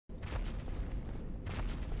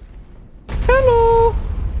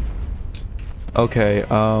Okay,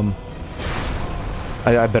 I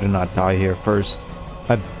better not die here first.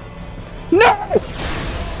 No!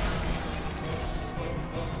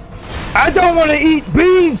 I don't want to eat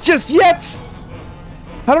beans just yet!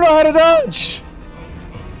 I don't know how to dodge!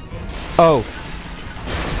 Oh.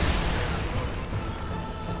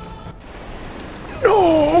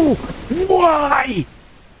 No! Why?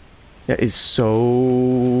 That is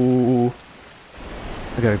so...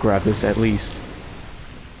 I gotta grab this at least.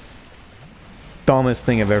 Dumbest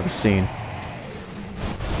thing I've ever seen.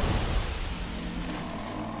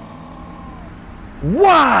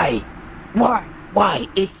 Why? Why? Why?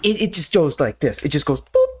 It just goes like this. It just goes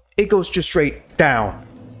boop. It goes just straight down.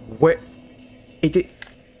 Where? It did.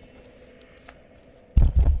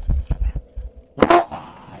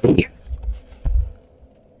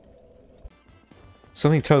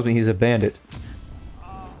 Something tells me he's a bandit.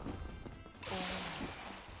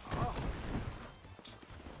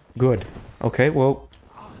 Good. Okay, well.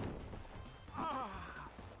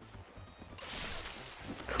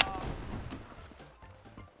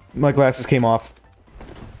 My glasses came off.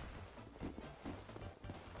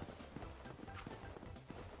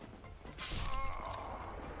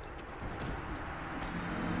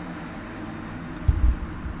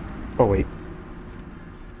 Oh, wait.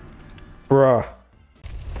 Bruh.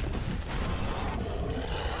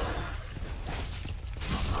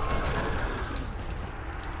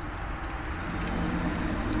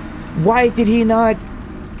 Why did he not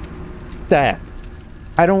stab?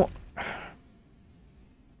 I don't...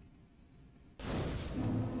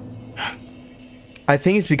 I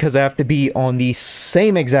think it's because I have to be on the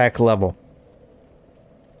same exact level.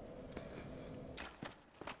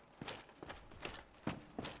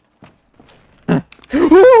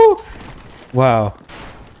 Wow.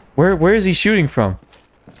 Where is he shooting from?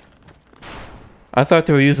 I thought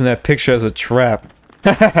they were using that picture as a trap.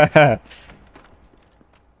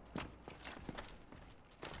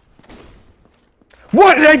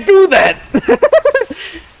 Why did I do that?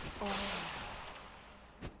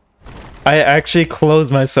 I actually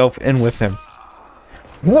closed myself in with him.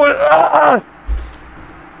 What? Ah!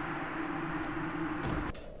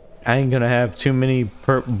 I ain't gonna have too many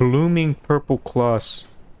blooming purple claws.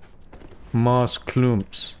 Moss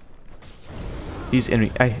clumps. These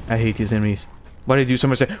enemies. I hate these enemies. Why did they do so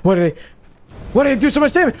much damage? Why did they do so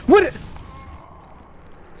much damage?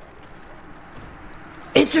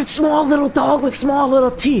 It's a small little dog with small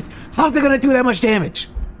little teeth. How's it gonna do that much damage?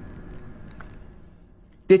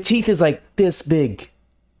 The teeth is like this big.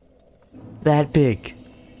 That big.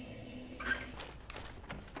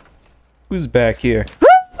 Who's back here?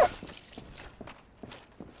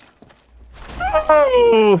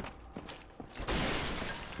 Oh!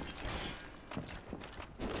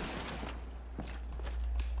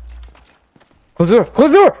 Close the door! Close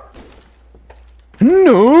the door!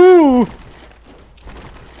 No!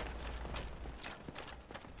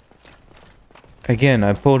 Again,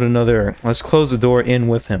 I pulled another... Let's close the door in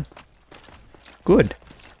with him. Good.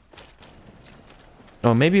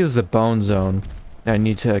 Oh, maybe it was the bone zone that I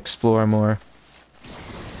need to explore more.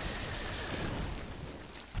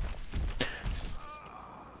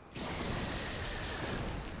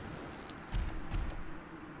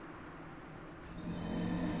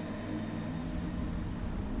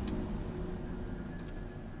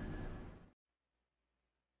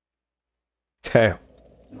 Tail.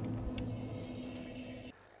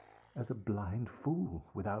 As a blind fool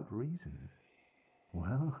without reason.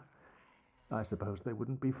 Well, I suppose they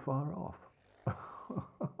wouldn't be far off.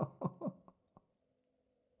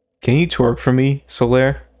 Can you twerk for me,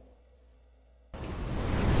 Solaire?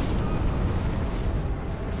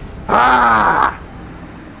 Ah!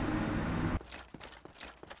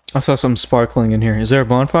 I saw some sparkling in here. Is there a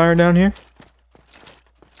bonfire down here?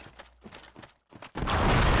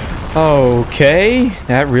 Okay,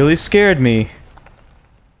 that really scared me.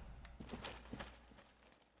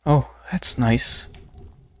 Oh, that's nice.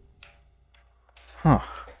 Huh.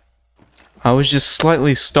 I was just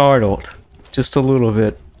slightly startled. Just a little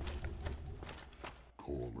bit.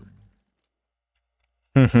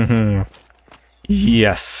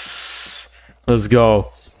 Yes. Let's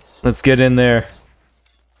go. Let's get in there.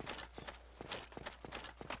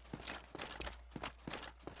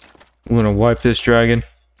 I'm gonna wipe this dragon.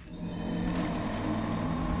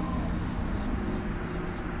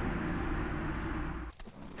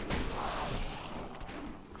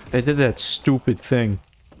 I did that stupid thing.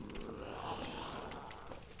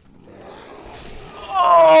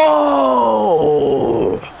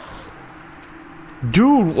 Oh!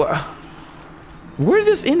 Dude, where did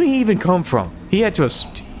this enemy even come from? He had to have...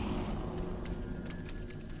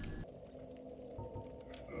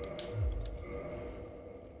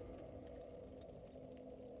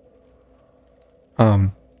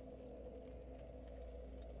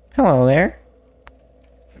 Hello there.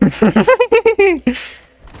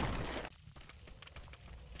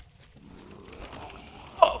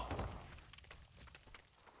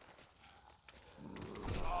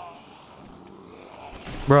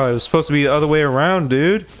 Bro, it was supposed to be the other way around,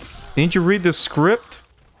 dude. Didn't you read the script?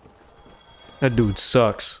 That dude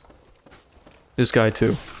sucks. This guy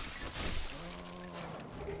too.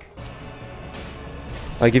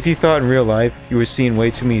 Like, if you thought in real life you were seeing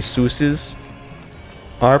way too many Seuses,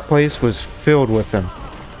 our place was filled with them.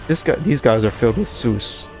 These guys are filled with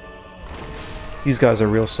Seuss. These guys are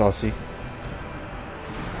real saucy.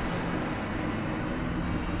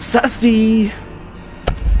 Saucy!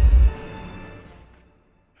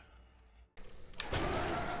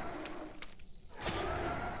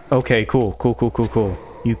 Okay, cool.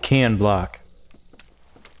 You can block.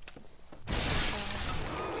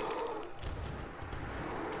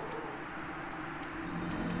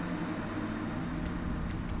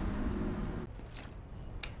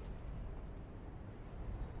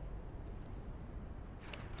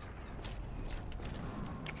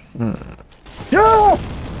 No!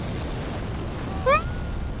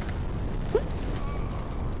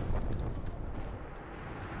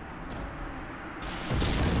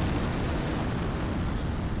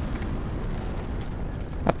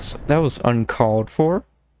 That was uncalled for.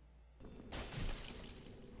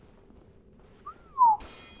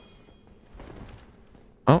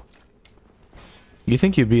 Oh. You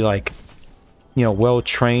think you'd be like, you know, well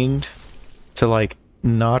trained to like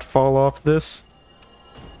not fall off this?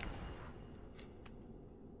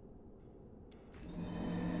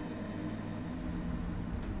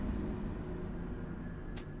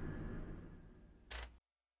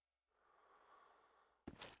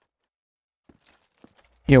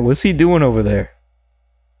 Yeah, what's he doing over there?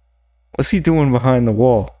 What's he doing behind the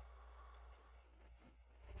wall?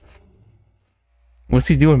 What's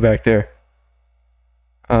he doing back there?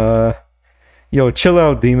 Yo, chill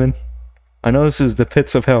out, demon. I know this is the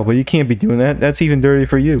pits of hell, but you can't be doing that. That's even dirty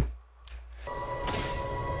for you.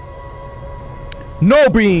 No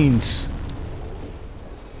beans!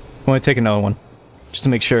 I want to take another one. Just to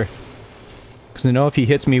make sure. Because I know if he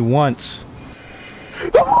hits me once...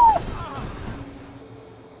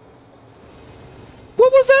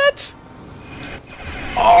 What was that?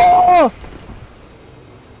 Oh!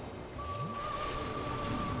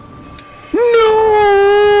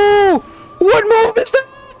 No! What move is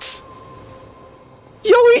that?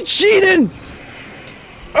 Yo, he cheating!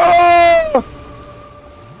 Oh!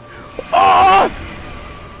 Oh!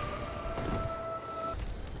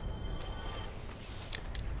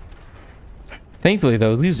 Thankfully,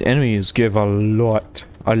 though, these enemies give a lot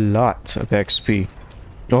of XP.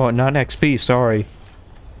 Oh, not XP, sorry.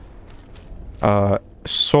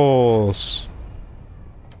 Souls.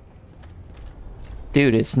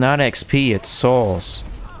 Dude, it's not XP, it's souls.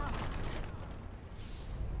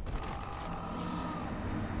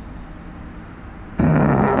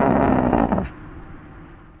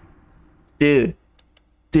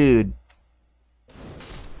 Dude.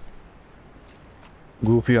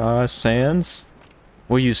 Goofy ass Sans?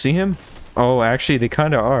 Will you see him? Oh, actually, they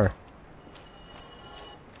kinda are.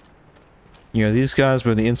 You know, these guys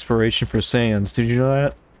were the inspiration for Sans. Did you know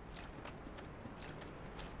that?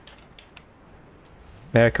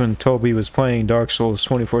 Back when Toby was playing Dark Souls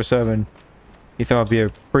 24/7, he thought it'd be a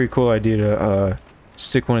pretty cool idea to,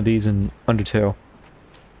 stick one of these in Undertale.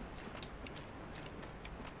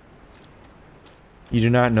 You do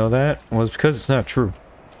not know that? Well, it's because it's not true.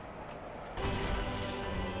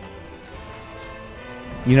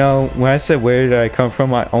 You know, when I said where did I come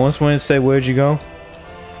from, I almost wanted to say where'd you go?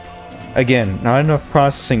 Again, not enough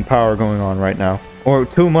processing power going on right now. Or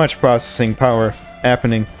too much processing power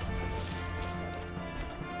happening.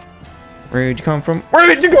 Where'd you come from? Where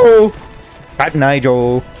did you go? Fat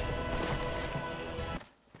Nigel.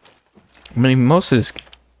 I mean, most of this...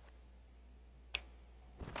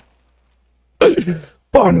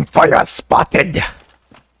 Bonfire spotted!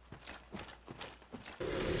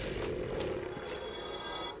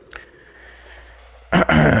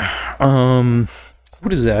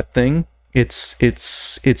 What is that thing? It's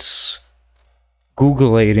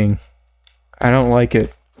Googleating. I don't like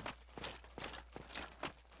it.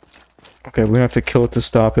 Okay, we're gonna have to kill it to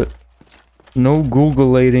stop it. No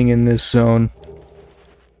Googleating in this zone.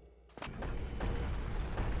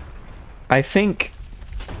 I think...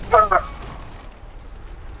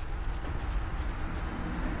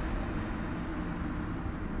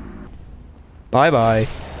 Bye-bye.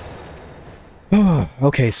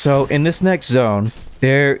 Okay, so in this next zone,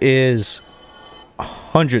 there is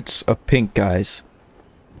hundreds of pink guys.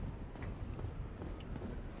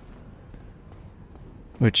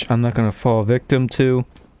 which I'm not gonna fall victim to.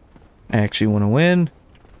 I actually want to win.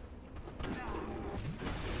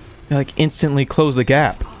 I, like, instantly close the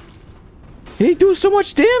gap. They do so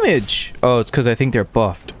much damage! Oh, it's because I think they're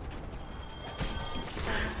buffed.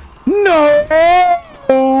 No!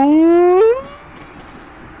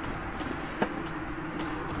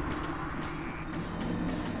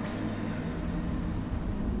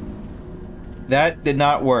 That did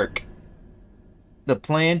not work. The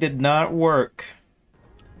plan did not work.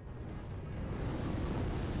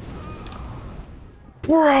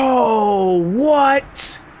 Bro,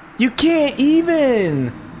 what? You can't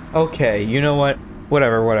even. Okay, you know what?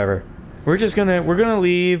 Whatever. We're gonna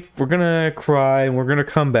leave, we're gonna cry, and we're gonna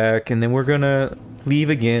come back, and then we're gonna leave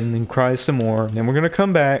again and cry some more, and then we're gonna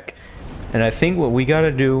come back. And I think what we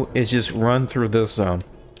gotta do is just run through this zone.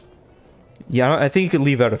 Yeah, I think you could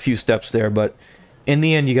leave out a few steps there, but in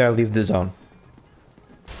the end, you gotta leave the zone.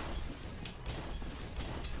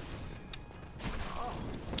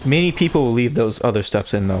 Many people will leave those other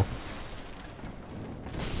steps in, though.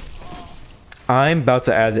 I'm about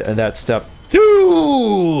to add that step.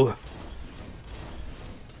 Two!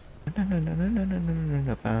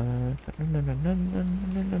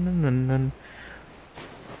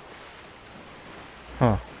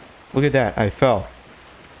 Huh. Look at that. I fell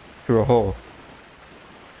through a hole.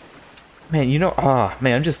 Man, you know,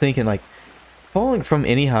 man, I'm just thinking, like, falling from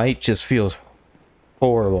any height just feels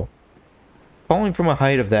horrible. Falling from a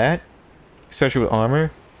height of that, especially with armor,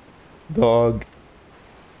 dog.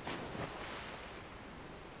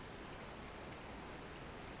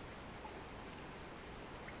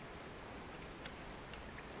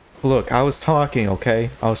 Look, I was talking,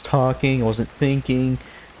 okay? I was talking, I wasn't thinking,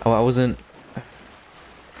 I wasn't...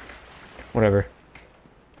 Whatever.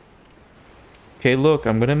 Okay, look,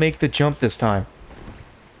 I'm gonna make the jump this time.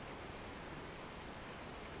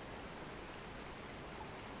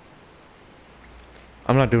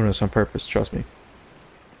 I'm not doing this on purpose, trust me.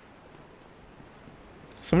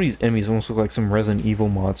 Some of these enemies almost look like some Resident Evil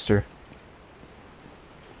monster.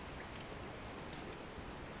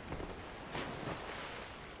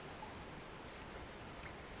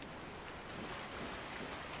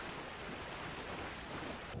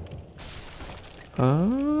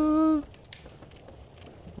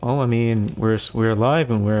 Well, I mean, we're alive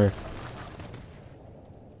and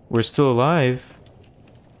we're still alive.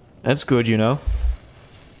 That's good, you know.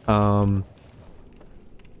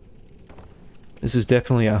 This is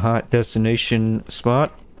definitely a hot destination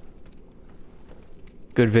spot.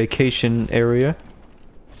 Good vacation area.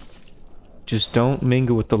 Just don't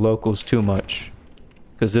mingle with the locals too much,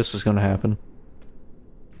 because this is gonna happen.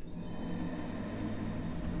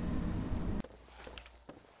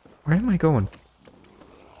 Where am I going?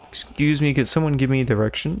 Excuse me, could someone give me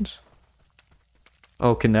directions?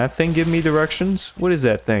 Oh, can that thing give me directions? What is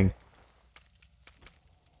that thing?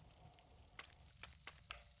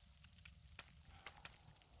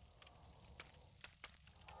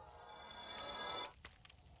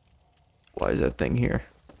 Why is that thing here?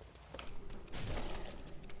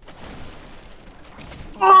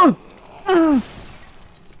 Oh!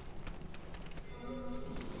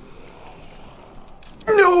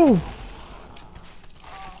 No!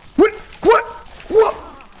 What? What? What?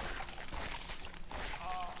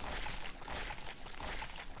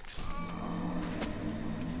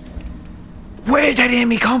 Where did that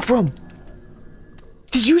enemy come from?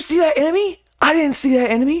 Did you see that enemy? I didn't see that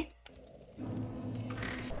enemy.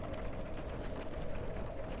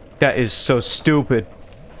 That is so stupid.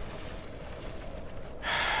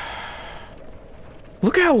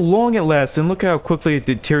 Look how long it lasts and look how quickly it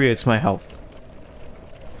deteriorates my health.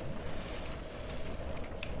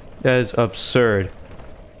 That is absurd.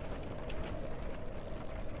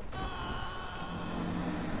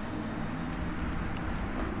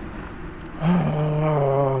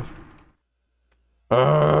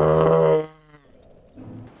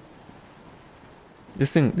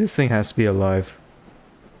 This thing has to be alive.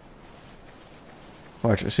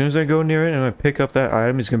 Watch, as soon as I go near it and I pick up that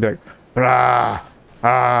item, he's gonna be like, blah,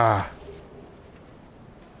 ah.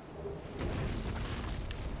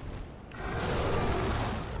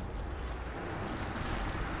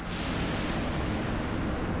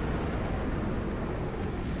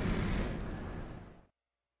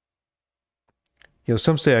 You know,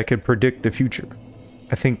 some say I could predict the future.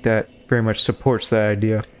 I think that very much supports that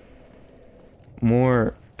idea.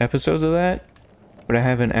 More episodes of that, but I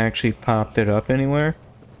haven't actually popped it up anywhere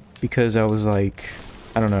because I was like,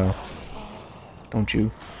 I don't know. Don't you?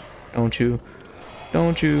 Don't you?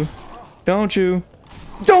 Don't you? Don't you?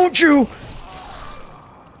 Don't you?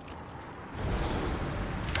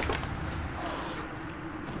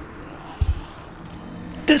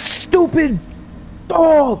 stupid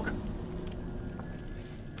dog!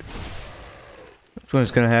 That's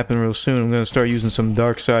what's gonna happen real soon. I'm gonna start using some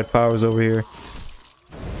dark side powers over here.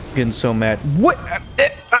 Getting so mad. What?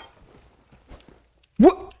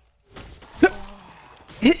 What?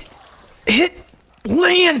 Hit!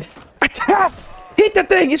 Land! Attack! Hit the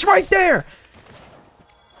thing! It's right there!